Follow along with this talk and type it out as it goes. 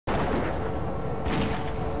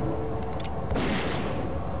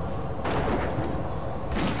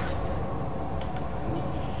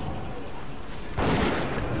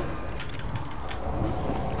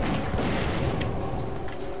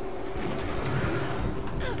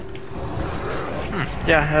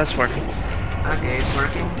Yeah, that's working. Okay, it's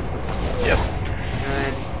working. Yep.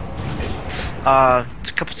 Good. It's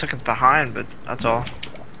a couple seconds behind, but that's all.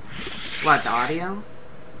 What, the audio?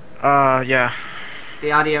 Yeah.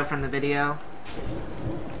 The audio from the video?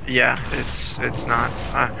 Yeah, it's not.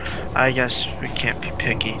 I guess we can't be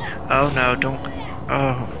picky. Oh no, don't.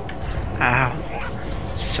 Oh, ow.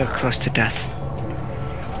 So close to death.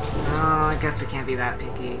 Oh, I guess we can't be that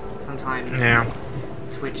picky. Sometimes Yeah.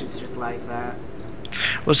 Twitch is just like that.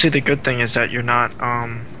 Well, see, the good thing is that you're not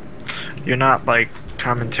like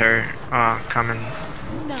commentary,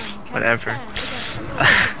 whatever.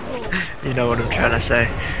 You know what I'm trying to say.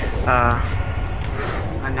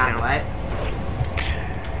 I'm You not know, what?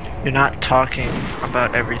 you're not talking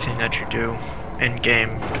about everything that you do in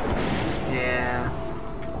game. Yeah.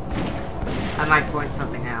 I might point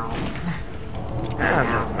something out. Yeah, it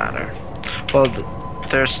doesn't matter. Well,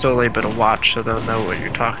 they're still able to watch, so they'll know what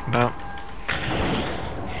you're talking about.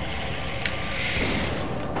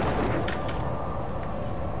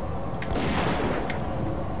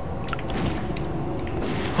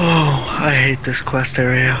 Oh, I hate this quest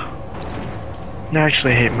area. I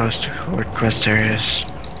actually hate most horde quest areas.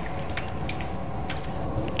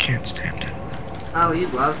 Can't stand it. Oh, you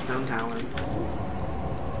love Stone Talon.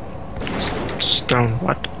 Stone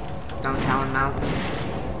what? Stone Talon Mountains.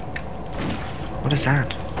 What is that?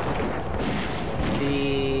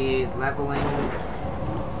 The leveling...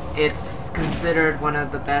 It's considered one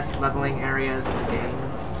of the best leveling areas in the game.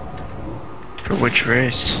 For which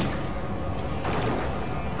race?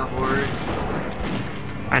 The Horde.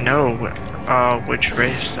 I know, which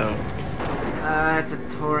race though. It's a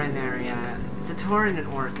Tauren area. It's a Tauren and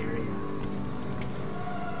Orc area.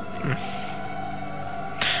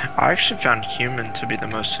 I actually found human to be the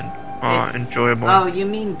most enjoyable. Oh, you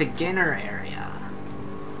mean beginner area.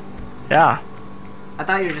 Yeah. I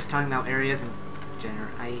thought you were just talking about areas in general.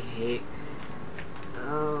 I hate...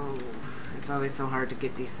 Oh, it's always so hard to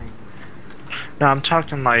get these things. No, I'm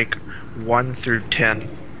talking like 1 through 10.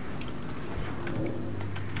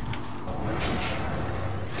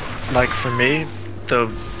 Like for me, the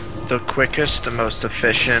quickest, the most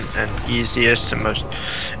efficient, and easiest, the most...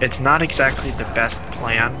 It's not exactly the best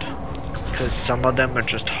planned, because some of them are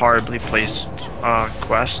just horribly placed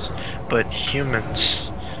quests, but humans,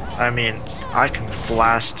 I mean, I can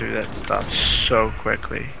blast through that stuff so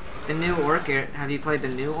quickly. The new Orc area... Have you played the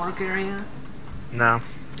new Orc area? No.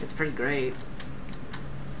 It's pretty great.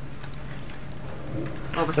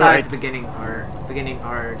 Well, besides the beginning part. The beginning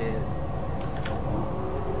part is...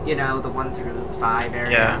 You know, the 1 through 5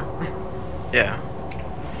 area. Yeah. Yeah.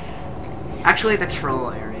 Actually, the Troll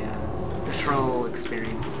area. The Troll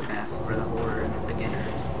experience is the best for the Horde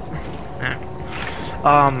beginners. Yeah.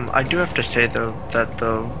 I do have to say though that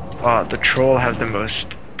the troll have the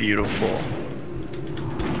most beautiful,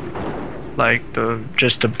 like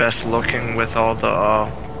just the best looking with all the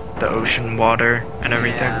ocean water and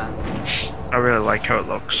everything. Yeah. I really like how it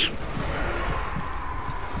looks.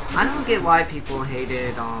 I don't get why people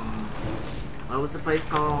hated, what was the place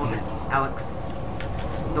called? Alex...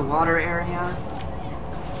 The water area?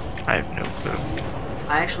 I have no clue.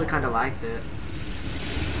 I actually kinda liked it.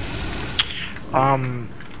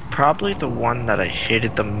 Probably the one that I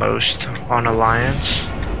hated the most on Alliance.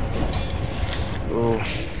 Ooh,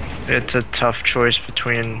 it's a tough choice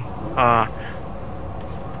between,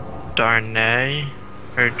 Darnay,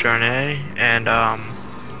 or Jarnay, and,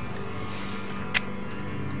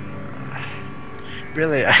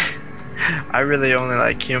 really, I really only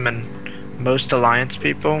like human. Most Alliance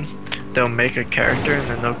people, they'll make a character and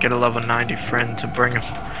then they'll get a level 90 friend to bring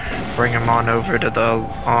him on over to the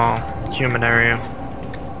human area.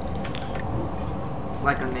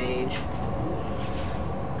 Like a mage.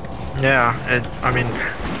 Yeah, I mean,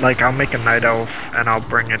 like I'll make a night elf and I'll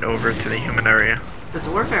bring it over to the human area. The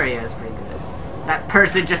dwarf area is pretty good. That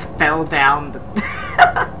person just fell down the...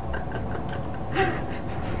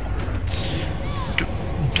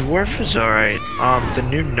 Dwarf is alright. The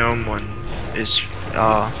new gnome one is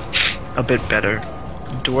a bit better.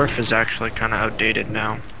 Dwarf is actually kind of outdated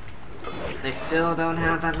now. They still don't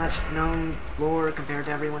have that much known lore compared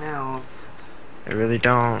to everyone else. They really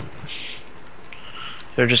don't.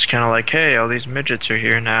 They're just kind of like, hey, all these midgets are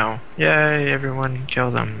here now. Yay, everyone kill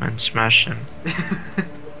them and smash them.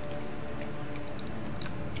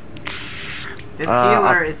 This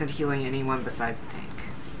healer isn't healing anyone besides the tank.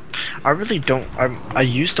 I really don't. I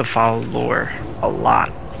used to follow lore a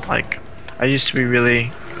lot. Like, I used to be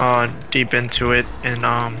really deep into it in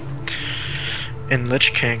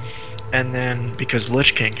Lich King, and then because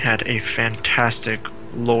Lich King had a fantastic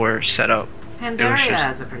lore setup. Pandaria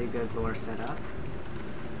has a pretty good lore setup.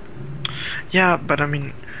 Yeah, but I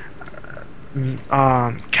mean,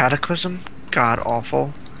 Cataclysm, god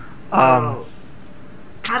awful. Um, Well,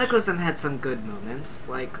 Cataclysm had some good moments,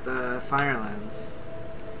 like the Firelands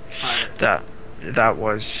part. that that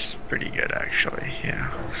was pretty good actually.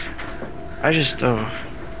 Yeah. I just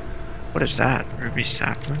what is that? Ruby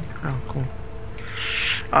sapling? Oh, cool.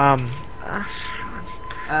 Um, I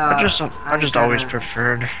I just always gotta.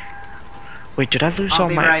 preferred. Wait, did I lose I'll all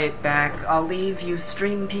be my? right back. I'll leave you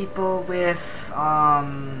stream people with,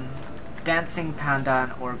 Dancing Panda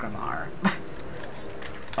and Orgrimmar.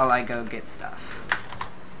 While I go get stuff.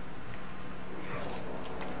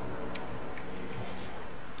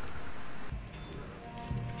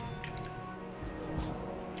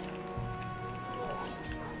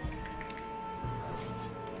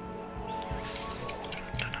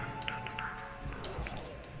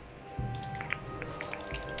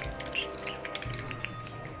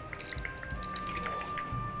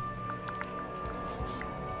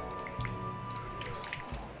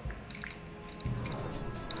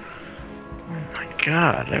 Oh my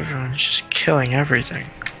god, everyone's just killing everything.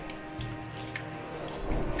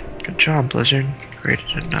 Good job, Blizzard.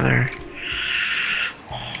 Created another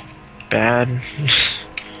bad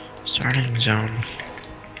starting zone.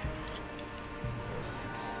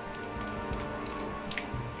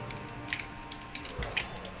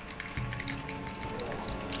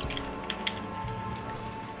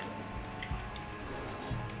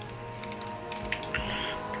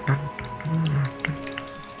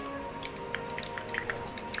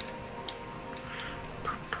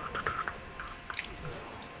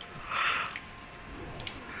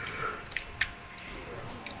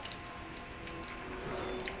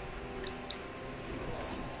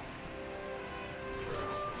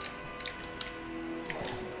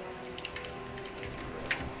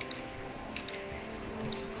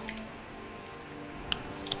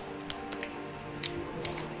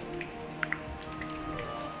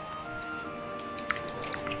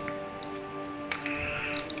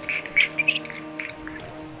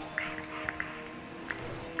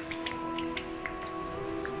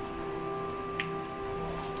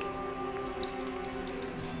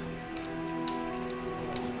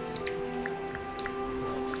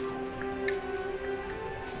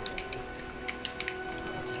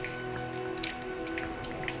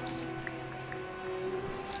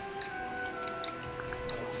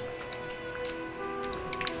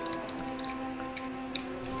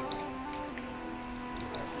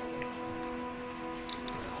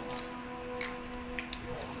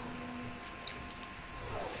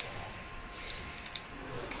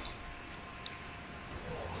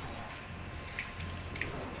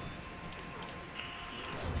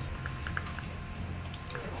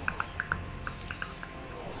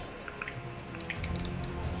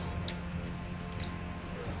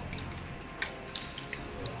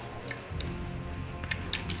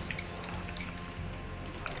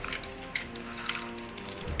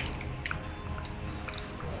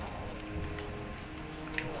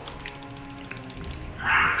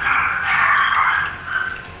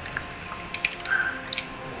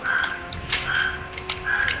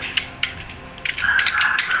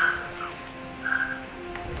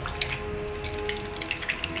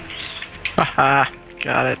 Haha,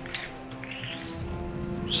 got it.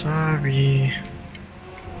 Sorry.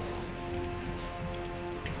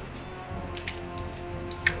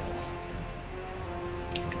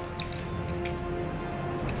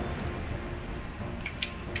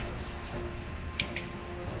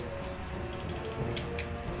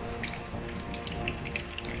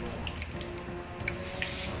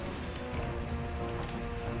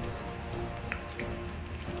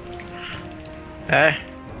 Hey.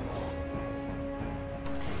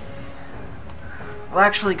 Well,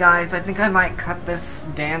 actually, guys, I think I might cut this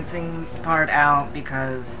dancing part out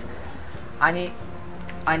because I need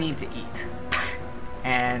to eat.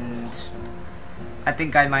 And I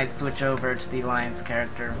think I might switch over to the Alliance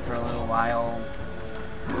character for a little while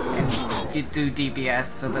and do DPS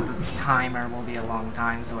so that the timer will be a long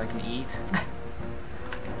time so I can eat.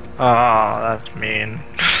 Oh, that's mean.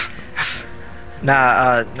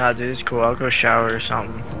 Nah, dude, it's cool. I'll go shower or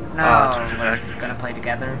something. No, we're gonna play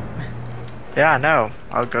together. Yeah, no.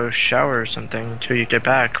 I'll go shower or something until you get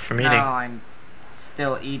back from eating. No, I'm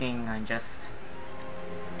still eating. I'm just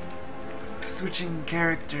switching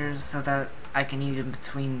characters so that I can eat in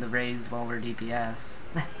between the raids while we're DPS.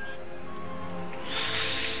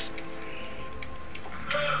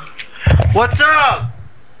 What's up?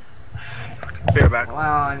 Be right back. Well,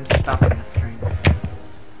 I'm stopping the stream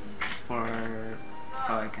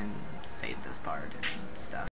so I can save this part and stuff.